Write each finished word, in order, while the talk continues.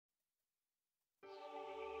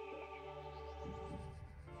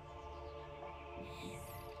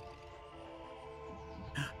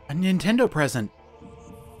A Nintendo present.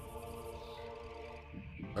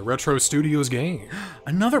 A Retro Studios game.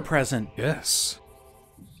 Another present. Yes.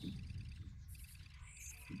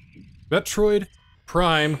 Metroid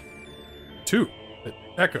Prime 2.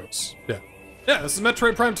 Echoes. Yeah. Yeah, this is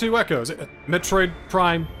Metroid Prime 2 Echoes. Metroid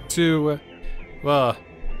Prime 2... well...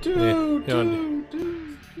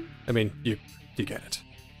 I mean, you get it.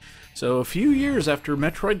 So a few years after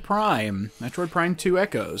Metroid Prime 2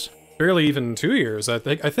 Echoes. Barely even 2 years. I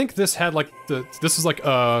think this had like this is like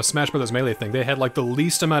a Smash Bros. Melee thing. They had like the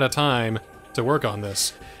least amount of time to work on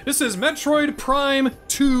this. This is Metroid Prime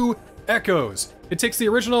 2 Echoes. It takes the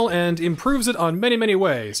original and improves it on many, many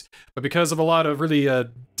ways. But because of a lot of really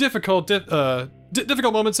difficult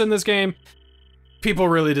moments in this game, people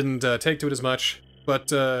really didn't take to it as much. But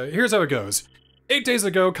here's how it goes. 8 days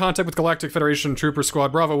ago, contact with Galactic Federation Trooper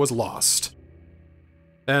Squad Bravo was lost.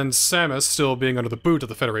 And Samus, still being under the boot of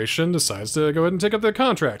the Federation, decides to go ahead and take up their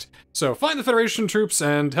contract. So find the Federation troops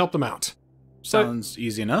and help them out. Sounds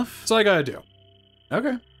easy enough. That's all I gotta do.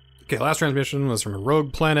 Okay. Okay, last transmission was from a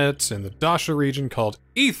rogue planet in the Dasha region called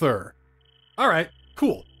Aether. Alright,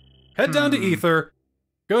 cool. Head down to Aether,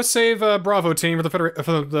 go save Bravo team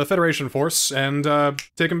for the Federation force, and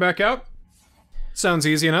take them back out. Sounds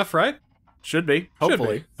easy enough, right? Should be.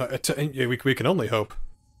 Hopefully. Should be. We can only hope.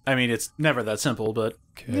 I mean, it's never that simple, but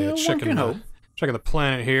okay, yeah, checking the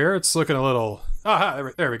planet here. It's looking a little... aha,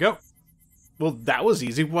 there we go. Well, that was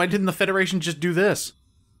easy. Why didn't the Federation just do this?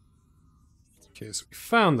 Okay, so we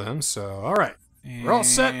found them, so alright. We're all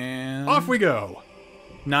set. Off we go.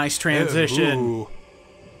 Nice transition. Ooh.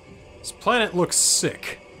 This planet looks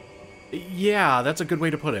sick. Yeah, that's a good way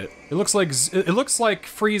to put it. It looks like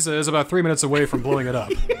Frieza is about 3 minutes away from blowing it up.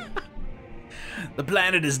 The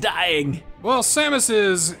planet is dying. Well, Samus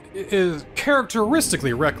is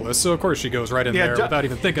characteristically reckless, so of course she goes right in there without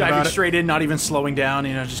even thinking about it. Straight in, not even slowing down,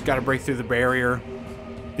 you know, just gotta break through the barrier.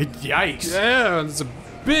 Yikes. Yeah, it's a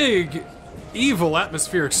big, evil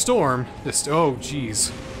atmospheric storm. Just, oh,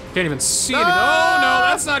 jeez. Can't even see anything. Oh, no,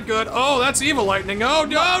 that's not good. Oh, that's evil lightning. Oh,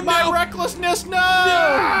 no, My recklessness, no!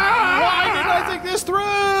 Yeah! Why did I think this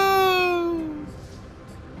through?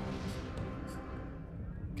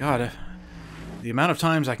 God, the amount of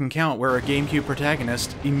times I can count where a GameCube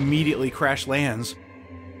protagonist immediately crash lands.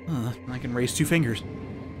 I can raise 2 fingers.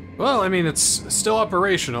 Well, I mean, it's still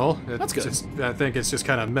operational. That's good. I think it's just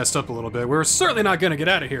kind of messed up a little bit. We're certainly not going to get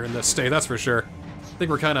out of here in this state, that's for sure. I think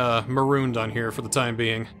we're kind of marooned on here for the time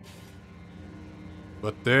being.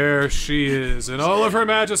 But there she is in all of her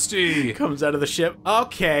majesty. Comes out of the ship.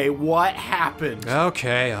 Okay, what happened?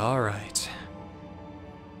 Okay, alright.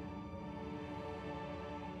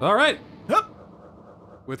 Alright.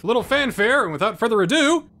 With little fanfare and without further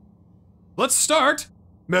ado, let's start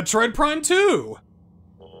Metroid Prime 2!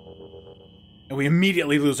 And we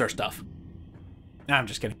immediately lose our stuff. Nah, I'm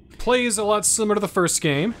just kidding. Plays a lot similar to the first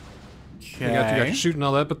game. Okay. You got your shoot and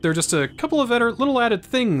all that, but they're just a couple of little added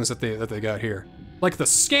things that they got here. Like the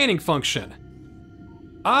scanning function.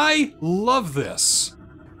 I love this.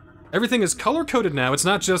 Everything is color-coded now, it's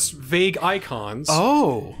not just vague icons.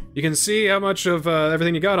 Oh. You can see how much of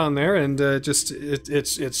everything you got on there, and it's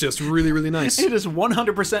just really, really nice. It is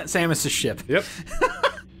 100% Samus' ship. Yep.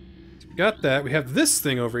 Got that. We have this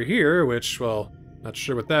thing over here, which, well, not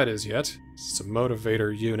sure what that is yet. It's a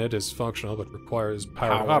motivator unit, is functional, but requires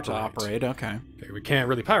power to operate. Okay. Okay, we can't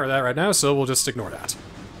really power that right now, so we'll just ignore that.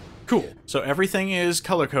 Cool. So everything is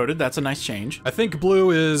color-coded, that's a nice change. I think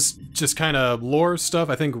blue is just kind of lore stuff.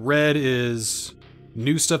 I think red is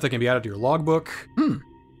new stuff that can be added to your logbook.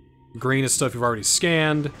 Green is stuff you've already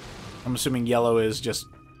scanned. I'm assuming yellow is just,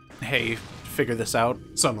 hey, figure this out.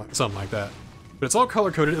 Something like that. But it's all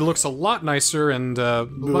color-coded, it looks a lot nicer and,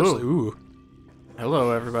 ooh.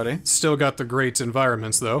 Hello, everybody. Still got the great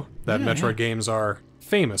environments, though, that Metroid games are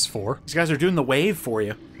famous for. These guys are doing the wave for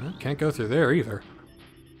you. Well, can't go through there, either.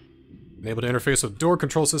 Unable to interface with door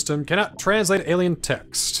control system, cannot translate alien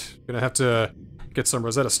text. Gonna have to get some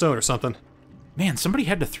Rosetta Stone or something. Man, somebody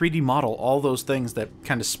had to 3D model all those things that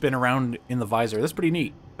kind of spin around in the visor. That's pretty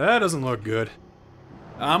neat. That doesn't look good.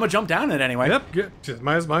 I'm gonna jump down it anyway. Yep, good.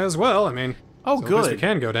 Might as well, I mean... Oh, so good. at least we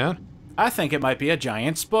can go down. I think it might be a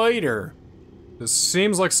giant spider. This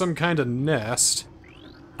seems like some kind of nest.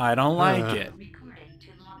 I don't like it.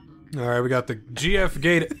 Alright, we got the GF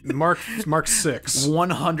gate Mark 6.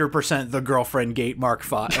 100% the girlfriend gate Mark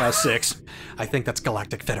 6. I think that's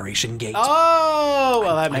Galactic Federation gate. Oh,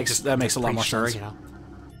 well that makes a lot more sense. You know.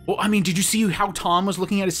 Well, I mean, did you see how Tom was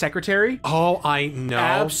looking at his secretary? Oh, I know.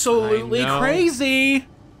 Absolutely crazy.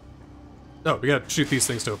 Oh, we gotta shoot these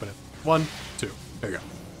things to open it. 1, 2. There you go.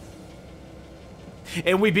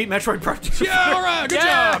 And we beat Metroid Prime 2. Yeah, all right, good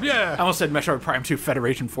job, yeah. I almost said Metroid Prime 2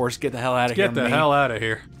 Federation Force. Get the hell out of here, Get the hell out of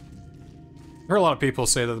here. I heard a lot of people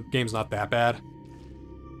say that the game's not that bad.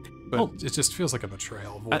 But it just feels like a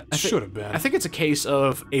betrayal of what it should have been. I think it's a case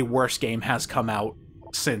of a worse game has come out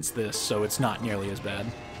since this, so it's not nearly as bad.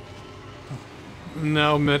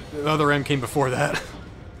 No, Other M came before that.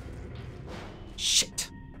 Shit.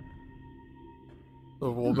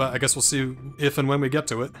 Well, I guess we'll see if and when we get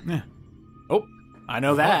to it. Yeah. Oh, I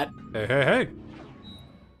know that. Hey, hey, hey.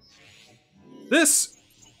 This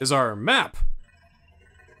is our map.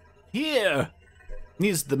 Here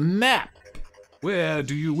is the map. Where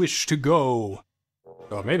do you wish to go?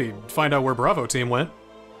 Oh, maybe find out where Bravo Team went.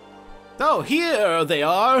 Oh, here they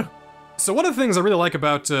are. So one of the things I really like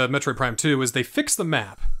about Metroid Prime 2 is they fixed the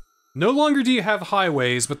map. No longer do you have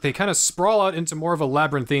highways, but they kind of sprawl out into more of a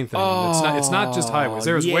labyrinthine thing. Oh, it's not just highways.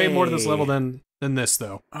 There's way more to this level than this,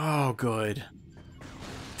 though. Oh, good.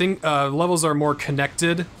 Levels are more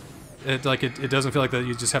connected. It doesn't feel like that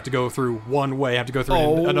you just have to go through one way, you have to go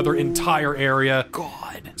through another entire area.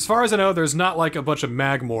 God. As far as I know, there's not like a bunch of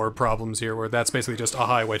Magmore problems here, where that's basically just a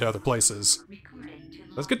highway to other places.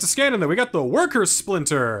 Let's get to scanning, though. We got the Worker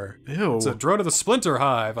Splinter. Ew. It's a drone of the Splinter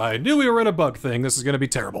Hive. I knew we were in a bug thing. This is gonna be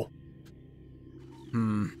terrible.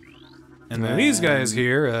 And then these guys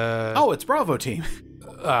here, oh, it's Bravo Team.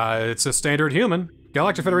 it's a standard human.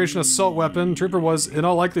 Galactic Federation assault weapon. Trooper was, in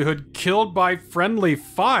all likelihood, killed by friendly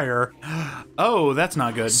fire. Oh, that's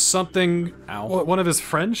not good. Something... Ow. One of his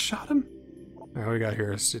friends shot him? Oh, what we got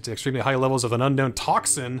here? It's extremely high levels of an unknown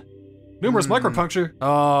toxin. Numerous micropuncture.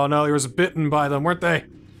 Oh, no, he was bitten by them, weren't they?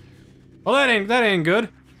 Well, that ain't good.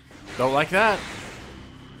 Don't like that.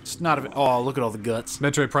 It's not a... Oh, look at all the guts.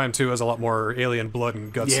 Metroid Prime 2 has a lot more alien blood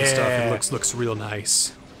and guts and stuff. It looks real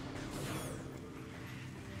nice.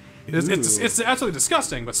 It's absolutely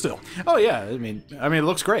disgusting, but still. Oh yeah, I mean, it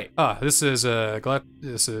looks great. This is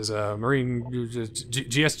Marine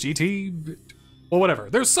GSGT. Well, whatever.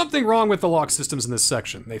 There's something wrong with the lock systems in this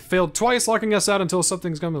section. They failed twice locking us out until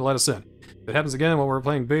something's come to let us in. If it happens again while we're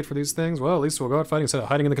playing bait for these things, well, at least we'll go out fighting instead of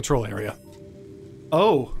hiding in the control area.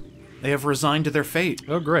 Oh, they have resigned to their fate.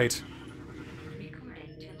 Oh, great.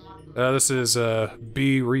 This is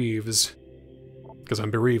B. Reeves, because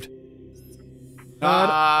I'm bereaved.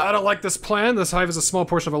 I don't like this plan. This hive is a small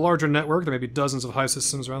portion of a larger network. There may be dozens of hive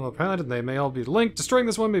systems around the planet, and they may all be linked. Destroying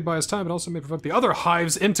this one may buy us time, but also may provoke the other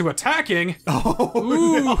hives into attacking. Oh,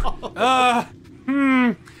 ooh.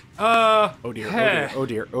 no. Oh dear, hey. oh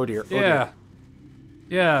dear, oh dear, oh dear, oh yeah. dear.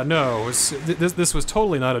 Yeah, no, this was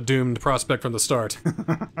totally not a doomed prospect from the start.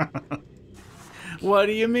 What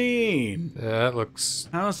do you mean? That looks...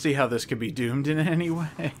 I don't see how this could be doomed in any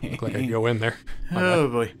way. Look like I can go in there. Oh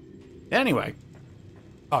boy. Anyway.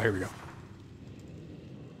 Oh, here we go.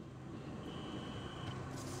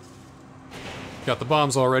 Got the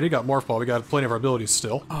bombs already, got Morph Ball, we got plenty of our abilities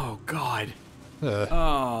still. Oh god.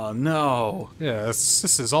 Oh no. Yeah,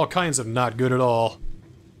 this is all kinds of not good at all.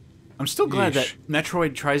 I'm still glad that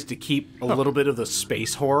Metroid tries to keep a little bit of the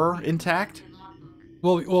space horror intact.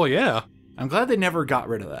 Well, yeah. I'm glad they never got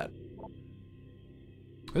rid of that.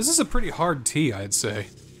 This is a pretty hard T, I'd say.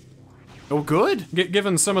 Oh, good.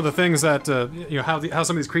 Given some of the things that you know, how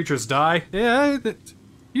some of these creatures die, yeah,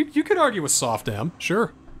 you could argue with soft M,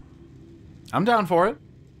 sure. I'm down for it.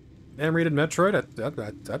 M-rated Metroid,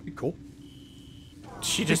 that'd be cool.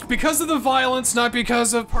 She just because of the violence, not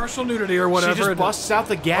because of partial nudity or whatever. She just busts out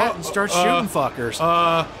the gat and starts shooting fuckers.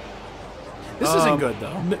 This isn't good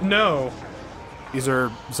though. No. These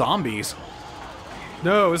are zombies.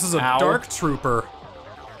 No, this is a Dark Trooper.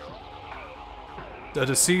 A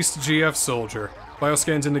deceased GF soldier.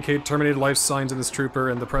 Bioscans indicate terminated life signs in this trooper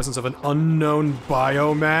and the presence of an unknown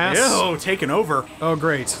biomass. Ew, taken over. Oh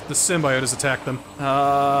great, the symbiote has attacked them.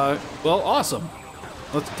 Well, awesome.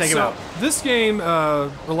 Let's take it out. This game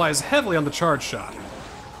relies heavily on the charge shot.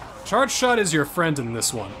 Charge shot is your friend in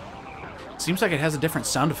this one. Seems like it has a different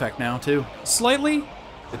sound effect now too. Slightly.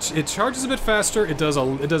 It charges a bit faster. It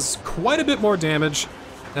does quite a bit more damage.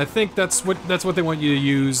 And I think that's what they want you to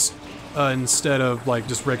use instead of like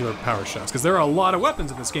just regular power shots, because there are a lot of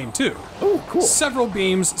weapons in this game too. Oh, cool. Several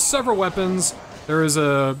beams, several weapons. There is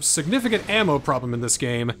a significant ammo problem in this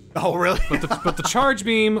game. Oh, really? but the charge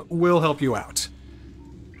beam will help you out.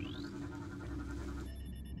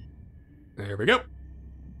 There we go.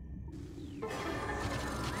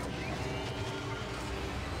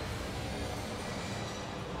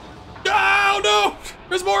 Oh no!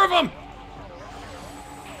 There's more of them!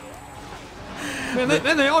 Man,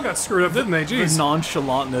 they all got screwed up, didn't they? Jeez. The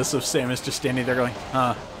nonchalantness of Samus just standing there going,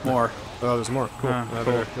 more. Oh, there's more. Cool. I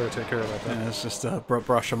better take care of that then. Yeah, let's just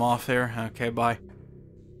brush them off there. Okay, bye.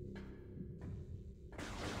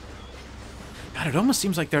 God, it almost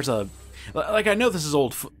seems like there's a... Like, I know this is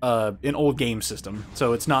an old game system,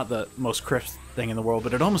 so it's not the most crisp thing in the world,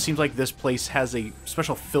 but it almost seems like this place has a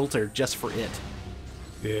special filter just for it.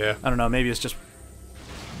 Yeah. I don't know, maybe it's just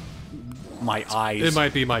my eyes. It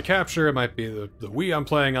might be my capture, it might be the Wii I'm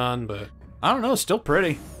playing on, but... I don't know, it's still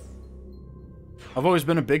pretty. I've always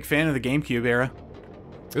been a big fan of the GameCube era.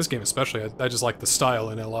 This game especially, I just like the style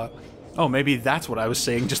in it a lot. Oh, maybe that's what I was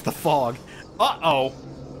saying, just the fog. Uh-oh.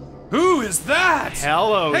 Who is that?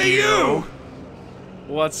 Hello, Hey, you!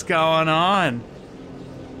 What's going on?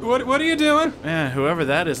 What are you doing? Man, whoever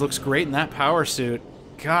that is looks great in that power suit.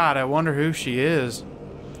 God, I wonder who she is.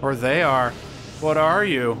 Or they are. What are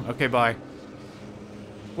you? Okay, bye.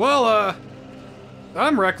 Well,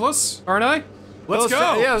 I'm reckless, aren't I? Let's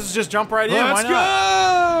go! Yeah, let's just jump right in, Let's why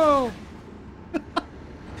not? go!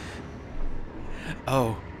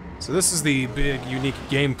 Oh. So this is the big, unique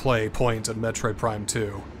gameplay point of Metroid Prime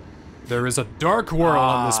 2. There is a dark world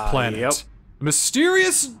on this planet. Yep. A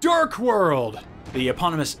mysterious dark world! The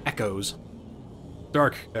eponymous Echoes.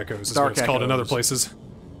 Dark Echoes is Dark what it's called in other Echoes. places.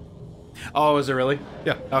 Oh, is it really?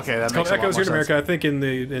 Yeah. Okay, that It's makes called a lot Echoes more here in sense. America. I think in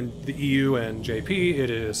the EU and JP, it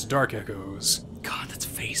is Dark Echoes. God, that's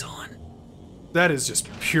Phase-On. That is just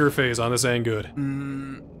pure phase on. This ain't good.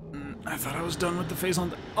 I thought I was done with the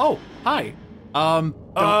Phase-On. Oh, hi.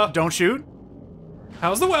 Don't shoot.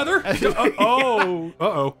 How's the weather?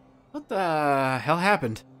 Uh-oh. What the hell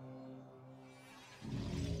happened?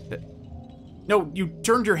 No, you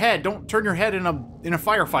turned your head. Don't turn your head in a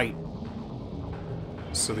firefight.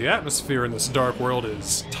 So the atmosphere in this dark world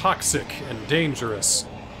is toxic and dangerous.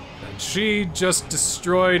 And she just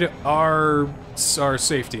destroyed our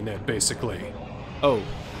safety net, basically. Oh.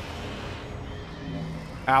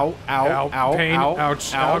 Ow, ow, Ow, ow, pain, ow,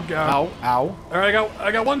 ouch, ow, ow, ow, ow. Alright,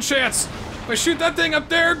 I got one chance. If I shoot that thing up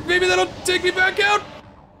there, maybe that'll take me back out.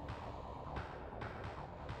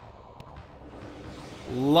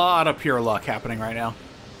 Lot of pure luck happening right now.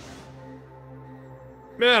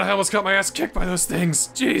 Man, I almost got my ass kicked by those things.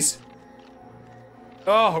 Jeez.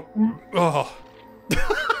 Oh.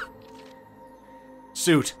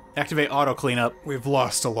 Suit. Activate auto cleanup. We've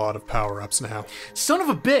lost a lot of power-ups now. Son of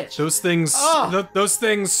a bitch! Those things, those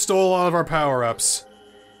things stole all of our power-ups.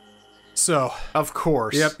 So, Of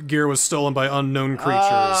course. yep, gear was stolen by unknown creatures.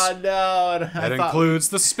 Ah, no. That includes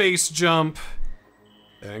the space jump.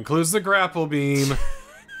 That includes the grapple beam.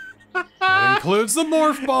 That includes the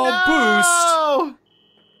morph ball boost.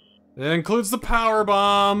 That includes the power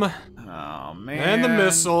bomb. Oh, man. And the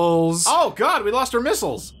missiles. Oh, God, we lost our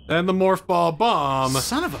missiles. And the morph ball bomb.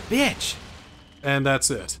 Son of a bitch. And that's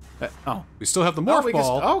it. Oh. We still have the morph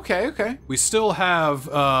ball. Okay. We still have,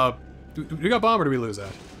 we got bomb or did we lose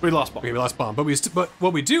that? We lost ball. Okay, we lost bomb. But but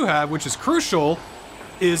what we do have, which is crucial,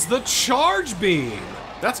 is the charge beam.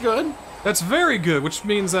 That's good. That's very good, which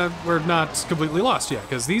means that we're not completely lost yet,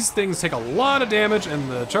 because these things take a lot of damage,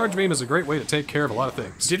 and the charge beam is a great way to take care of a lot of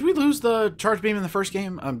things. Did we lose the charge beam in the first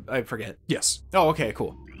game? I forget. Yes. Oh, okay,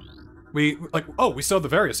 cool. We still have the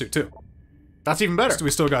Varia suit, too. That's even better. So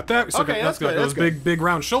we still got that. We still Okay, got, that's good, those that's big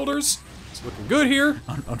round shoulders. It's looking good here.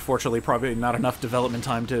 Unfortunately, probably not enough development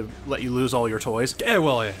time to let you lose all your toys. Yeah,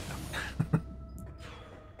 well, yeah.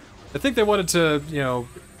 I think they wanted to,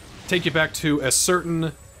 take you back to a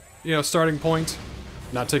certain, starting point.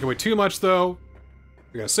 Not take away too much, though.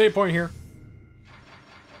 We got a save point here.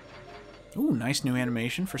 Ooh, nice new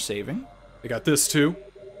animation for saving. We got this, too.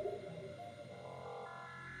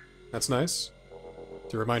 That's nice.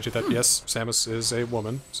 To remind you that, yes, Samus is a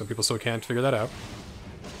woman. Some people still can't figure that out.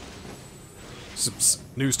 It's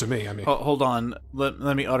news to me, I mean. Oh, hold on. Let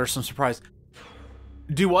me utter some surprise.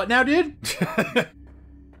 Do what now, dude?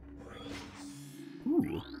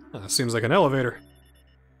 Ooh. Seems like an elevator.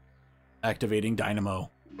 Activating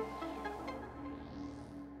dynamo.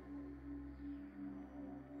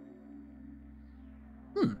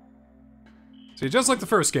 See, just like the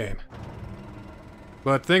first game.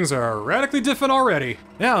 But things are radically different already.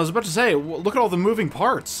 Yeah, I was about to say, look at all the moving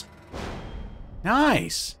parts.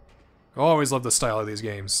 Nice. Always love the style of these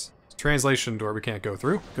games. Translation door we can't go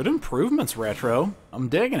through. Good improvements, Retro. I'm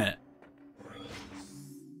digging it.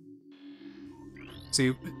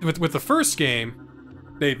 See, with the first game,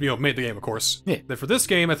 they made the game, of course. Yeah. Then for this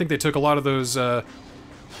game, I think they took a lot of those.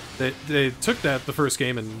 They took the first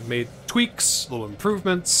game and made tweaks, little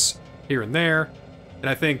improvements here and there, and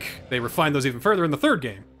I think they refined those even further in the third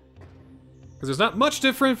game. Because there's not much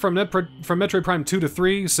different from Metroid Prime 2 to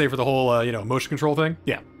 3, save for the whole motion control thing.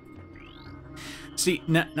 Yeah. See,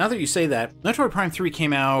 now that you say that, Metroid Prime 3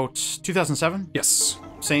 came out 2007? Yes.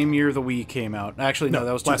 Same year the Wii came out. Actually, no,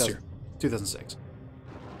 that was last year. 2006.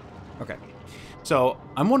 Okay. So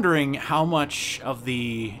I'm wondering how much of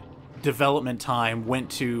the development time went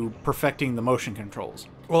to perfecting the motion controls.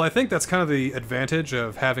 Well, I think that's kind of the advantage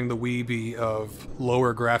of having the Wii be of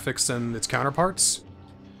lower graphics than its counterparts.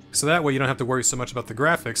 So that way you don't have to worry so much about the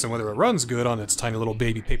graphics and whether it runs good on its tiny little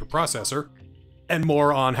baby paper processor, and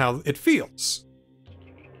more on how it feels.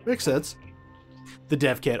 Makes sense. The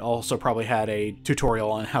dev kit also probably had a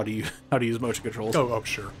tutorial on how to use motion controls. Oh,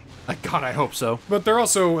 sure. God, I hope so. But they're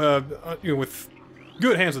also, with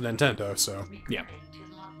good hands with Nintendo, so... Yeah.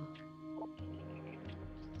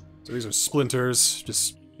 So these are splinters,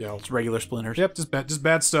 just, It's regular splinters. Yep, just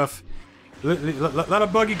bad stuff. A lot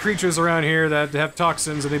of buggy creatures around here that have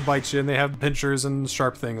toxins and they bite you and they have pinchers and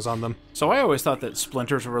sharp things on them. So I always thought that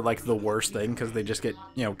splinters were like the worst thing because they just get,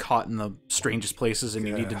 caught in the strangest places and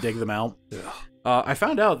you need to dig them out. I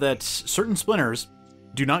found out that certain splinters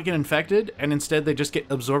do not get infected and instead they just get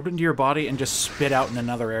absorbed into your body and just spit out in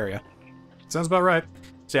another area. Sounds about right.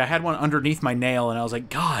 See, I had one underneath my nail and I was like,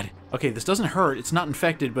 God, okay, this doesn't hurt. It's not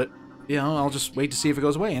infected, but, I'll just wait to see if it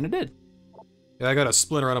goes away, and it did. Yeah, I got a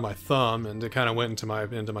splinter out of my thumb, and it kind of went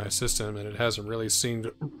into my system, and it hasn't really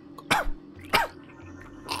seemed.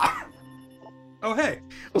 Oh hey!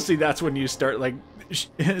 Well, see, that's when you start like,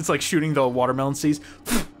 it's like shooting the watermelon seeds.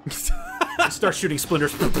 Start shooting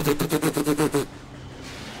splinters.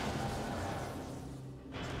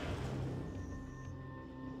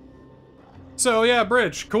 So yeah,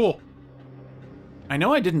 bridge, cool. I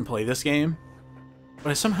know I didn't play this game, but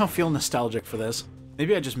I somehow feel nostalgic for this.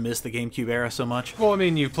 Maybe I just miss the GameCube era so much. Well, I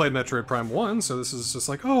mean, you played Metroid Prime 1, so this is just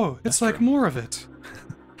like, oh, it's like more of it.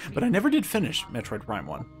 But I never did finish Metroid Prime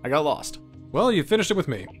 1. I got lost. Well, you finished it with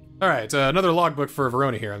me. Alright, another logbook for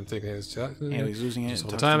Veroni here. I'm thinking he's losing it all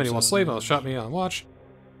the time, and he wants slave, and shot me on watch.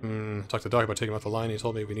 Talked to Doc about taking him off the line, he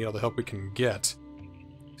told me we need all the help we can get.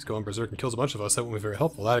 He's going berserk and kills a bunch of us, that won't be very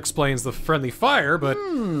helpful. That explains the friendly fire, but...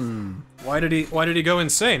 Why did he go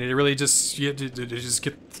insane? Did he really just... Did he just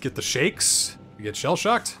get the shakes? You get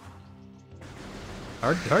shell-shocked?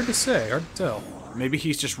 Hard to say, hard to tell. Maybe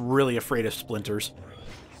he's just really afraid of splinters.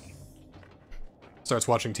 Starts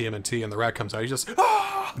watching TMNT and the rat comes out, he's just...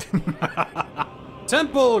 Ah!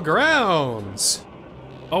 Temple grounds!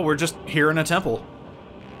 Oh, we're just here in a temple.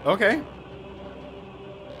 Okay.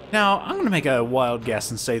 Now, I'm gonna make a wild guess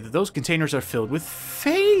and say that those containers are filled with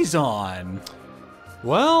Phazon.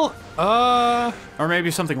 Well, Or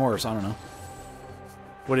maybe something worse, I don't know.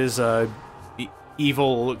 What is,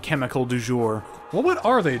 evil chemical du jour? well, what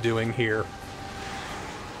are they doing here?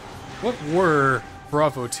 What were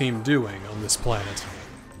Bravo Team doing on this planet?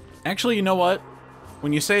 Actually, you know what?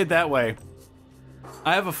 When you say it that way,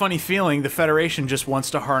 I have a funny feeling the Federation just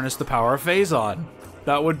wants to harness the power of Phazon.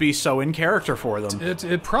 That would be so in character for them.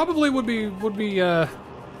 It probably would be, yeah,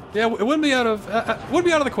 it wouldn't be out of, would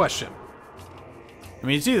be out of the question. I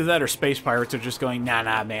mean, it's either that or space pirates are just going,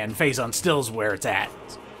 nah, man, Phazon still's where it's at.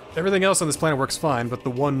 Everything else on this planet works fine, but the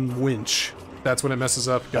one winch, that's when it messes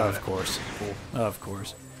up. Of course. Cool. Of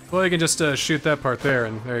course. Well, you can just shoot that part there,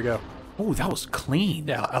 and there you go. Oh, that was clean.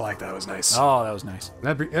 Yeah, I like that. That was nice. Oh, that was nice.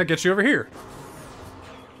 That gets you over here.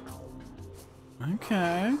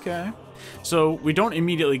 Okay. So, we don't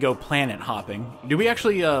immediately go planet hopping. Do we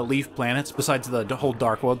actually leave planets besides the whole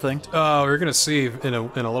Dark World thing? We're gonna see in a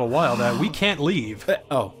little while that we can't leave.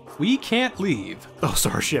 We can't leave. Oh, so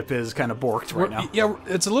our ship is kind of borked right now. Yeah,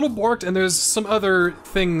 it's a little borked, and there's some other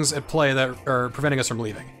things at play that are preventing us from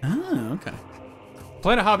leaving. Oh, okay.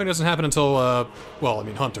 Planet hopping doesn't happen until, well, I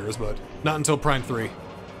mean Hunters, but not until Prime 3.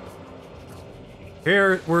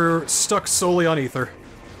 Here, we're stuck solely on Aether.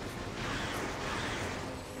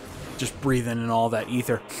 Just breathing in all that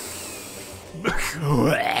ether.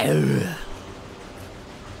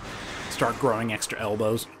 Start growing extra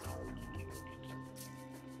elbows.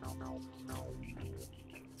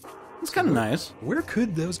 It's kind of nice. Where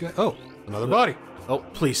could those guys... Oh, another body. Oh,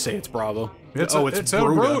 please say it's Bravo. It's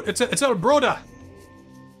Broda. It's El Broda.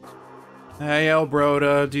 Hey, El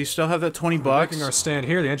Broda, do you still have that 20 bucks? Making our stand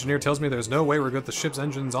here, the engineer tells me there's no way we're good. The ship's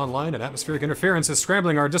engines online and atmospheric interference is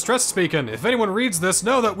scrambling our distress beacon. If anyone reads this,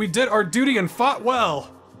 know that we did our duty and fought well.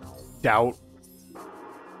 Doubt.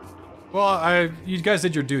 Well, you guys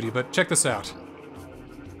did your duty, but check this out.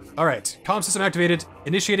 All right, comm system activated,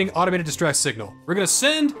 initiating automated distress signal. We're gonna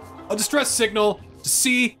send a distress signal to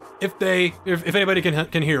see if anybody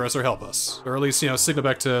can hear us or help us, or at least signal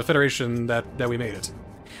back to Federation that we made it.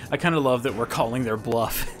 I kind of love that we're calling their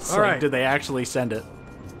bluff. It's all like, right, did they actually send it?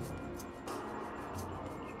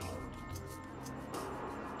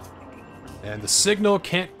 And the signal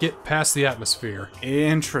can't get past the atmosphere.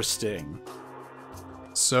 Interesting.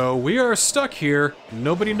 So we are stuck here,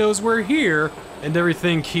 nobody knows we're here, and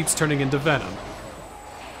everything keeps turning into venom.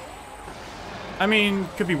 I mean,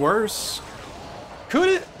 could be worse. Could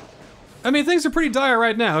it? I mean, things are pretty dire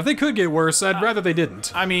right now. If they could get worse, I'd rather they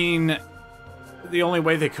didn't. I mean, the only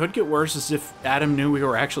way they could get worse is if Adam knew we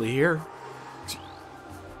were actually here.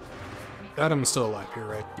 Adam's still alive here,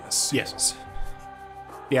 right? Yes. Yes.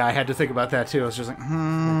 Yeah, I had to think about that too. I was just like,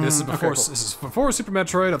 This is before. Okay, cool. This is before Super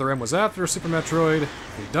Metroid. Other M was after Super Metroid.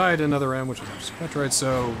 He died in Other M, which was after Super Metroid.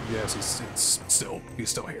 So yes, he's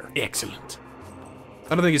still here. Excellent.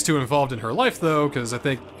 I don't think he's too involved in her life though, because I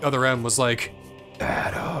think Other M was like,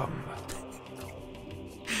 Adam.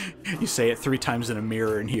 You say it 3 times in a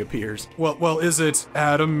mirror and he appears. Well, is it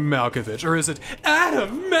Adam Malkovich or is it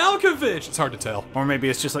Adam Malkovich? It's hard to tell. Or maybe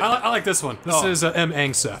it's just like... I like this one. This is M.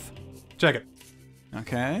 Angseth. Check it.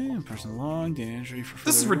 Okay, personal log, data entry for...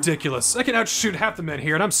 This is ridiculous. I can outshoot half the men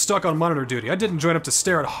here, and I'm stuck on monitor duty. I didn't join up to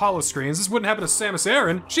stare at holo screens. This wouldn't happen to Samus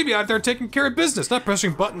Aran. She'd be out there taking care of business, not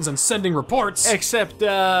pushing buttons and sending reports. Except,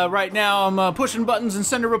 right now I'm pushing buttons and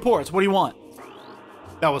sending reports. What do you want?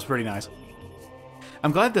 That was pretty nice.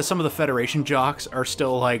 I'm glad that some of the Federation jocks are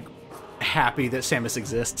still, like, happy that Samus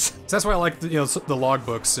exists. So that's why I like the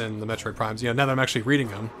logbooks in the Metroid Primes. Now that I'm actually reading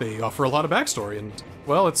them, they offer a lot of backstory, and,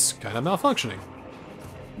 well, it's kind of malfunctioning.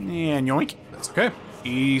 Yeah, yoink. That's okay.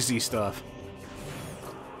 Easy stuff.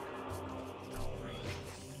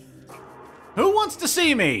 Who wants to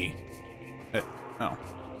see me? Oh.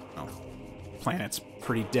 Planet's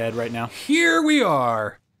pretty dead right now. Here we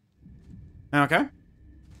are. Okay.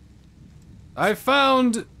 I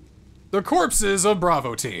found the corpses of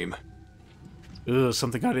Bravo Team. Ugh,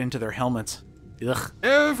 something got into their helmets. Ugh.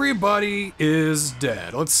 Everybody is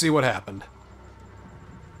dead. Let's see what happened.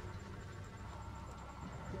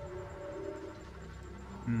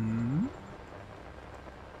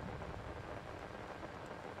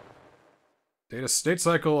 Data state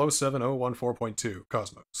cycle 07014.2,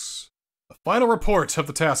 Cosmos. The final report of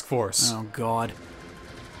the task force. Oh, God.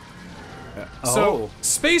 So,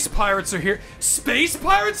 space pirates are here. Space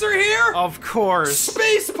pirates are here? Of course.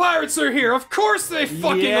 Space pirates are here! Of course they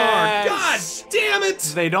fucking Yes. are! God damn it!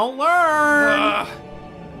 They don't learn.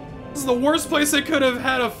 This is the worst place they could have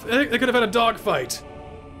had a dogfight.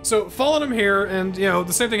 So, following them here, and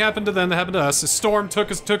the same thing happened to them that happened to us. A storm took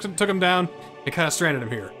them down, and kind of stranded them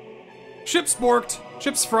here. Ship's borked,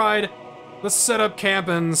 ship's fried. Let's set up camp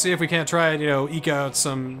and see if we can't try and, eke out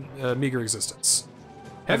some meager existence.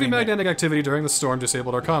 Heavy magnetic activity during the storm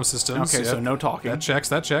disabled our comm systems. Okay, so no talking. That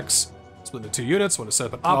checks. Split into 2 units, one to set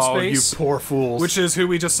up an op space. You poor fools. Which is who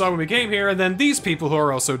we just saw when we came here, and then these people who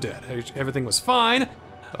are also dead. Everything was fine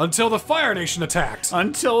until the Fire Nation attacked.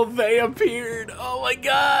 Until they appeared. Oh my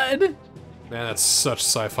God. Man, that's such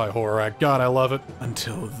sci-fi horror. God, I love it.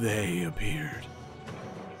 Until they appeared.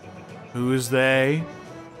 Who is they?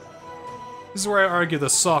 This is where I argue the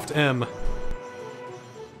soft M.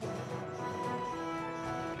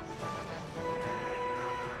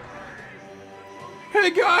 Hey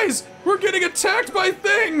guys, we're getting attacked by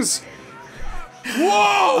things!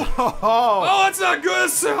 Whoa! Oh, that's not good.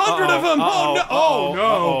 It's 100 of them. Oh no!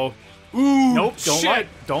 Oh no! Ooh, Nope. shit.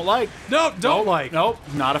 Don't like. Nope, don't like. Nope.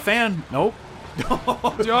 Not a fan. Nope.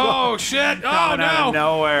 Oh shit! Oh Coming no! out of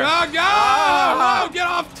nowhere. Oh god! Oh, get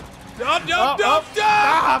off!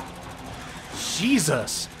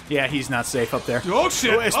 Jesus. Yeah, he's not safe up there. Oh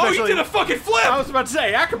shit! Oh, he especially- did a fucking flip! I was about to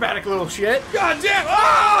say, acrobatic little shit. God damn!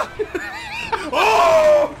 Ah!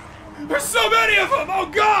 Oh! There's so many of them! Oh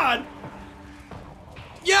god!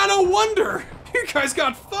 Yeah, no wonder! You guys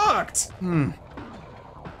got fucked!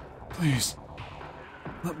 Please,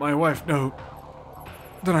 let my wife know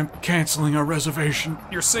that I'm canceling our reservation.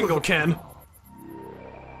 You're single, Ken.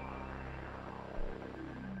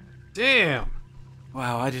 Damn.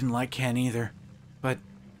 Wow, I didn't like Ken either, but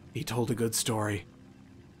he told a good story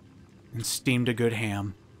and steamed a good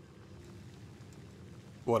ham.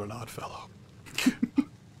 What an odd fellow.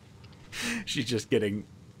 She's just getting,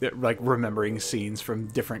 like, remembering scenes from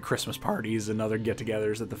different Christmas parties and other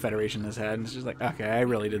get-togethers that the Federation has had, and it's just like, okay, I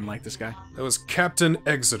really didn't like this guy. That was Captain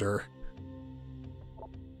Exeter.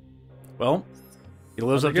 Well, he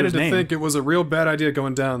lives up to I'm his beginning name. to think it was a real bad idea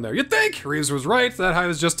going down there. You think? Reeves was right. That hive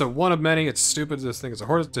is just a one of many. It's stupid. This thing is a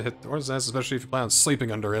horse to hit the horse's nest, especially if you plan on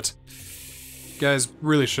sleeping under it. You guys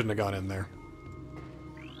really shouldn't have gone in there.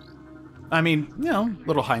 I mean,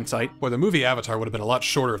 little hindsight. Boy, the movie Avatar would have been a lot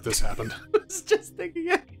shorter if this happened. I was just thinking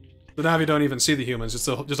it. The Na'vi don't even see the humans. Just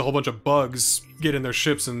a whole bunch of bugs get in their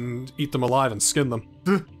ships and eat them alive and skin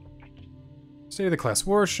them. Say the class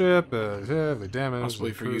warship, heavily damaged,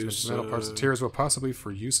 Possibly for use, metal parts of tiers, well, possibly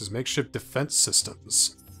for use as makeshift defense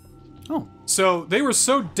systems. Oh. So they were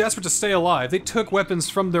so desperate to stay alive, they took weapons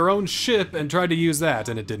from their own ship and tried to use that,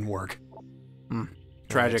 and it didn't work.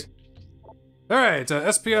 Tragic. Alright,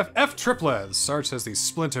 SPF F triplets. Sarge says these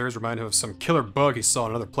splinters remind him of some killer bug he saw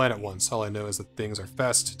on another planet once. All I know is that things are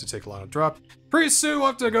fast to take a long to drop. Pretty soon we'll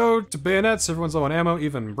have to go to bayonets, everyone's low on ammo,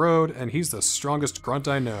 even Brode, and he's the strongest grunt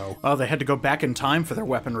I know. Oh, they had to go back in time for their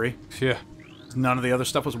weaponry. Yeah. None of the other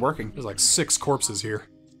stuff was working. There's like 6 corpses here.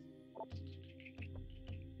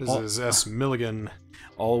 This is S. Milligan.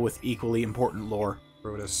 All with equally important lore.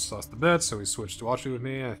 Brodus lost the bet, so he switched to watching with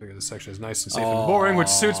me. I figure this section is nice and safe and boring, which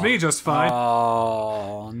suits me just fine.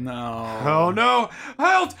 Oh, no. Oh, no!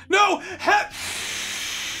 Help! No! Help!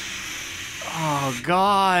 Oh,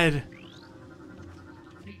 God.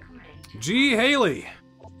 G. Haley.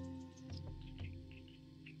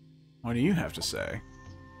 What do you have to say?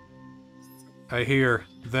 I hear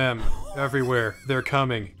them everywhere. They're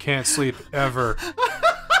coming. Can't sleep ever.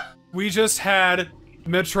 We just had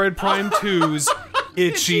Metroid Prime 2's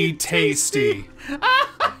Itchy Tasty.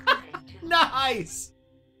 Nice.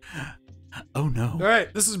 Oh no. All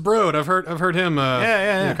right, this is Brode. I've heard him.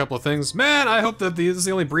 In a couple of things. Man, I hope that this is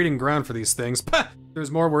the only breeding ground for these things. There's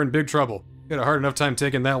more. We're in big trouble. We had a hard enough time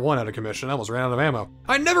taking that one out of commission. I almost ran out of ammo.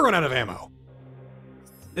 I never run out of ammo.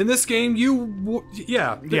 In this game,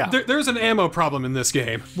 there's an ammo problem in this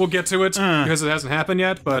game. We'll get to it because it hasn't happened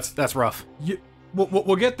yet. But that's rough.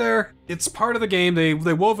 We'll get there. It's part of the game. They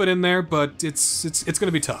wove it in there, but it's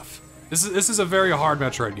gonna be tough. This is a very hard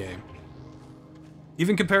Metroid game.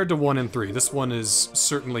 Even compared to 1 and 3, this one is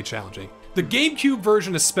certainly challenging. The GameCube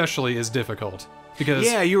version especially is difficult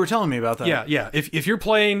because you were telling me about that. Yeah. If you're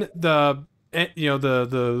playing the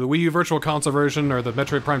Wii U Virtual Console version or the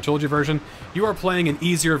Metroid Prime Trilogy version, you are playing an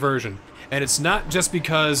easier version, and it's not just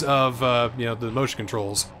because of the motion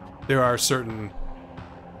controls. There are certain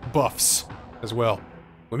buffs as well.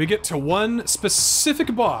 When we get to one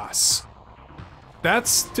specific boss,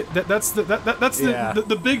 that's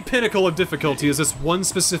the big pinnacle of difficulty is this one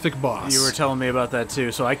specific boss. You were telling me about that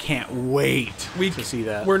too, so I can't wait to see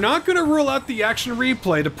that. We're not gonna rule out the action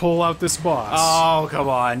replay to pull out this boss. Oh, come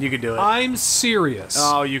on, you can do it. I'm serious.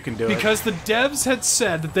 Oh, you can do it. Because the devs had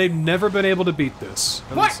said that they've never been able to beat this.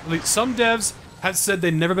 What? At least some devs have said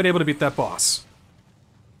they've never been able to beat that boss.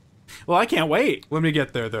 Well, I can't wait. When we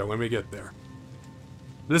get there, though, when we get there.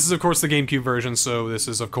 This is, of course, the GameCube version, so this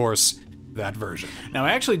is, of course, that version. Now,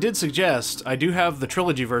 I actually did suggest, I do have the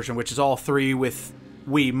trilogy version, which is all 3 with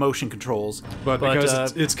Wii motion controls. But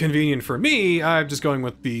because it's convenient for me, I'm just going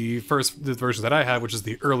with the version that I have, which is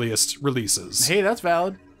the earliest releases. Hey, that's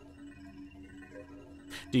valid.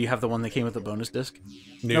 Do you have the one that came with the bonus disc?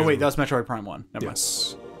 No, wait, that's Metroid Prime 1. Never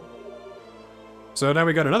mind. So now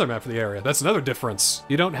we got another map for the area. That's another difference.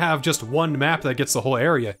 You don't have just one map that gets the whole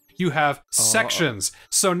area. You have sections.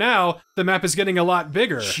 So now the map is getting a lot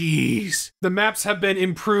bigger. Jeez. The maps have been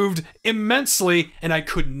improved immensely, and I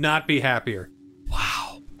could not be happier.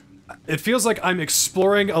 Wow. It feels like I'm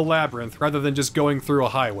exploring a labyrinth rather than just going through a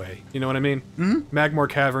highway. You know what I mean? Mm-hmm. Magmore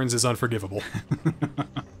Caverns is unforgivable.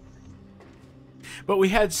 But we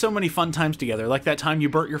had so many fun times together, like that time you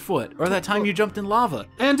burnt your foot, or that time you jumped in lava.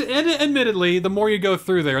 And admittedly, the more you go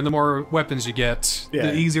through there and the more weapons you get,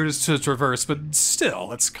 the easier it is to traverse, but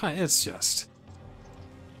still, it's just...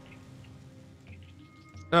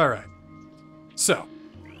 Alright. So,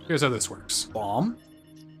 here's how this works. Bomb?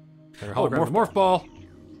 Morph ball.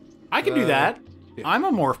 I can do that. Yeah. I'm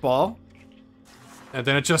a morph ball. And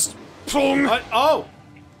then it just...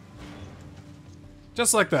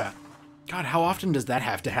 Just like that. God, how often does that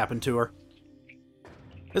have to happen to her?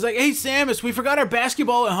 It's like, hey, Samus, we forgot our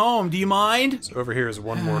basketball at home. Do you mind? So over here is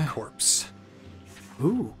one more corpse.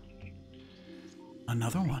 Ooh.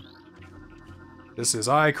 Another one. This is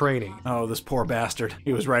I, Craney. Oh, this poor bastard.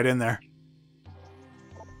 He was right in there.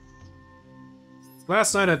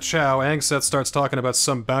 Last night at Chow, Angseth starts talking about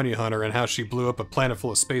some bounty hunter and how she blew up a planet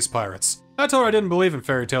full of space pirates. I told her I didn't believe in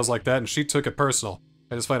fairy tales like that, and she took it personal.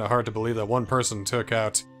 I just find it hard to believe that one person took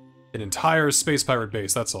out an entire space pirate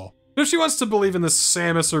base, that's all. But if she wants to believe in this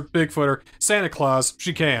Samus or Bigfoot or Santa Claus,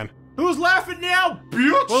 she can. Who's laughing now,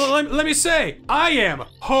 bitch? Well, let me say, I am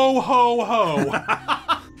ho ho ho.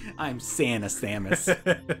 I'm Santa Samus.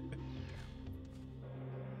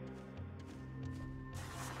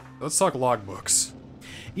 Let's talk logbooks.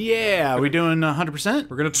 Yeah, are we doing 100%?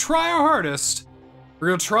 We're gonna try our hardest. We're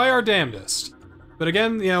gonna try our damnedest. But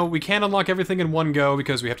again, we can't unlock everything in one go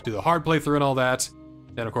because we have to do the hard playthrough and all that.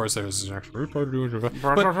 And of course there's an extra but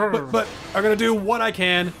I'm gonna do what I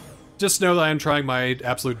can. Just know that I'm trying my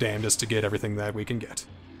absolute damnedest to get everything that we can get.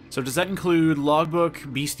 So does that include logbook,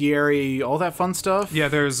 bestiary, all that fun stuff? Yeah,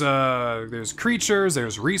 there's creatures,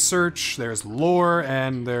 there's research, there's lore,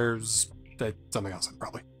 and there's something else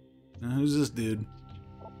probably. Who's this dude?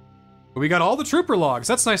 We got all the trooper logs,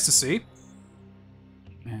 that's nice to see.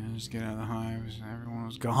 And just get out of the hives. Everyone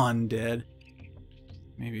was gone, dead.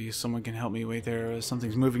 Maybe someone can help me. Wait there.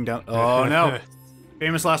 Something's moving down. Oh no!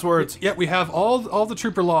 Famous last words. Yeah, we have all the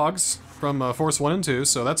trooper logs from Force 1 and 2,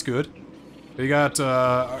 so that's good. We got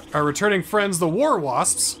our returning friends, the War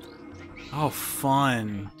Wasps. Oh,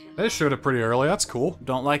 fun. They showed up pretty early. That's cool.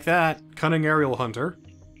 Don't like that. Cunning aerial hunter.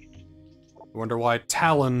 Wonder why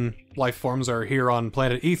Talon life forms are here on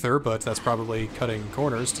planet Aether, but that's probably cutting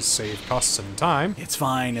corners to save costs and time. It's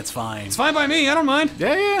fine. It's fine. It's fine by me. I don't mind.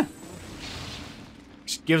 Yeah.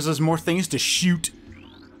 Just gives us more things to shoot.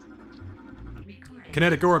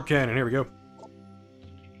 Kinetic orb cannon. Here we go.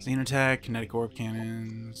 Xeno attack, kinetic orb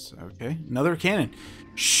cannons. Okay, another cannon.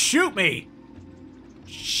 Shoot me!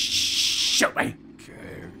 Shoot me!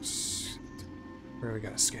 Okay. Where we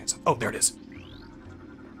gotta scan some? Oh, there it is.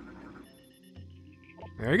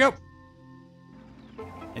 There you go.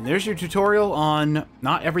 And there's your tutorial on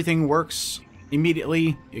not everything works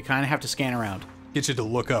immediately. You kind of have to scan around. Get you to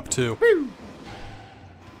look up, too.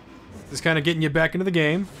 This is kind of getting you back into the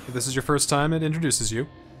game. If this is your first time, it introduces you.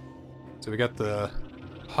 So we got the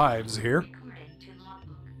hives here.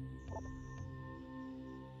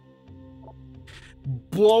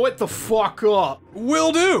 Blow it the fuck up.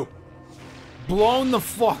 Will do! Blown the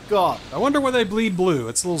fuck up. I wonder why they bleed blue.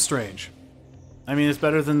 It's a little strange. I mean, it's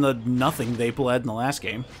better than the nothing they bled in the last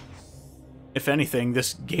game. If anything,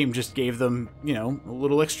 this game just gave them, you know, a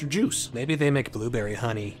little extra juice. Maybe they make blueberry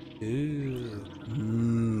honey.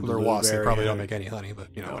 Ooh. They're wasps. They probably don't make any honey, but,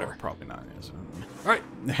 you know, whatever. Probably not.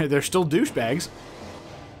 Alright. They're still douchebags.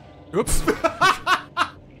 Oops.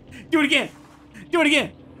 Do it again! Do it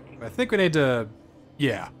again! I think we need to...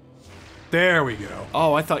 Yeah. There we go.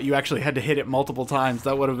 Oh, I thought you actually had to hit it multiple times.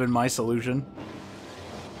 That would have been my solution.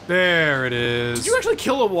 There it is. Did you actually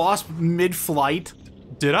kill a wasp mid-flight?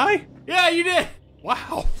 Did I? Yeah, you did!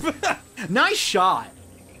 Wow. Nice shot!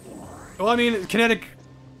 Well, I mean, kinetic...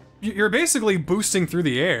 You're basically boosting through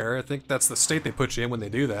the air. I think that's the state they put you in when they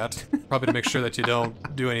do that. Probably to make sure that you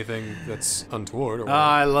don't do anything that's untoward. Or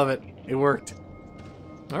I love it. It worked.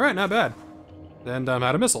 Alright, not bad. And I'm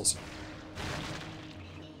out of missiles.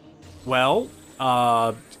 Well,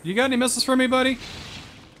 You got any missiles for me, buddy?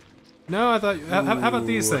 No, I thought... How about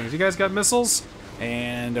these things? You guys got missiles?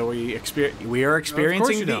 and we are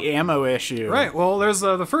experiencing the ammo issue. Right, well, there's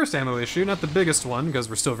the first ammo issue, not the biggest one, because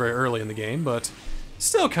we're still very early in the game, but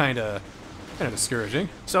still kind of discouraging.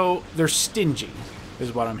 So, they're stingy,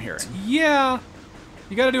 is what I'm hearing. Yeah,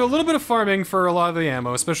 you gotta do a little bit of farming for a lot of the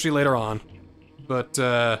ammo, especially later on. But,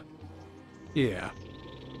 yeah.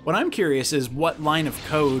 What I'm curious is what line of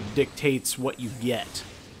code dictates what you get.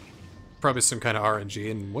 Probably some kind of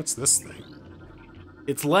RNG, and what's this thing?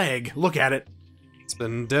 Its leg, look at it. It's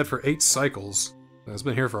been dead for 8 cycles. It's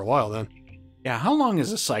been here for a while then. Yeah, how long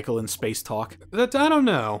is a cycle in space talk? That, I don't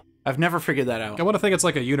know. I've never figured that out. I want to think it's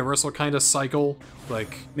like a universal kind of cycle,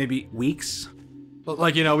 like maybe weeks?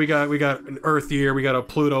 Like, you know, we got an Earth year, we got a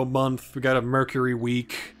Pluto month, we got a Mercury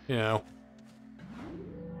week, you know.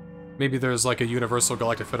 Maybe there's like a Universal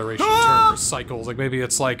Galactic Federation term for cycles, like maybe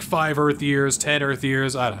it's like 5 Earth years, 10 Earth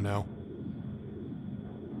years, I don't know.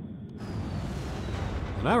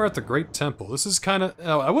 And now we're at the Great Temple. This is kind of,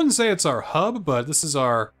 I wouldn't say it's our hub, but this is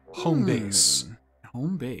our home base.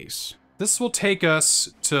 Home base. This will take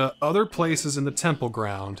us to other places in the temple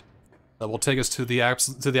ground that will take us to the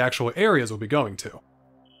actual areas we'll be going to.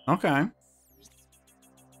 Okay.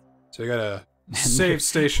 So you got a save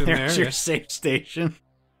station there. There's your save station.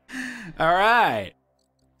 All right.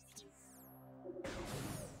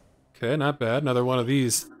 Okay, not bad. Another one of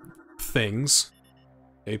these things.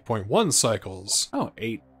 8.1 cycles. Oh,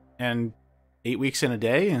 8 weeks in a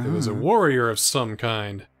day? It was a warrior of some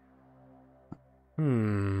kind.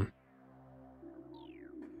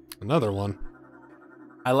 Another one.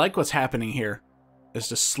 I like what's happening here.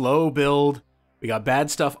 It's a slow build. We got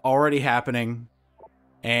bad stuff already happening,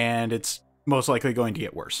 and it's most likely going to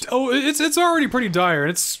get worse. Oh, it's already pretty dire,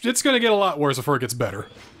 and it's going to get a lot worse before it gets better.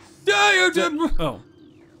 Oh.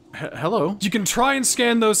 Hello? You can try and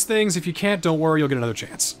scan those things. If you can't, don't worry, you'll get another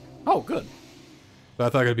chance. Oh, good. But I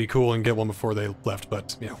thought it'd be cool and get one before they left,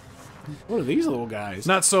 but, you know. What are these little guys?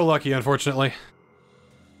 Not so lucky, unfortunately.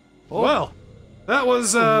 Oh. Well, that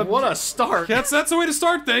was, what a start. That's the way to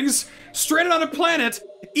start things. Stranded on a planet,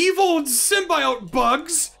 evil symbiote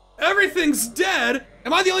bugs, everything's dead.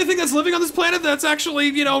 Am I the only thing that's living on this planet that's actually,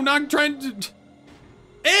 you know, not trying to...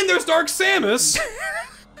 And there's Dark Samus!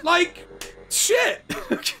 Like, shit!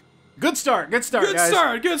 Good start, guys.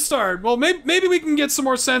 Good start. Well, maybe we can get some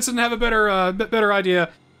more sense and have a better idea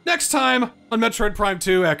next time on Metroid Prime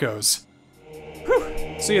 2 Echoes.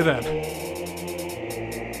 Whew. See you then.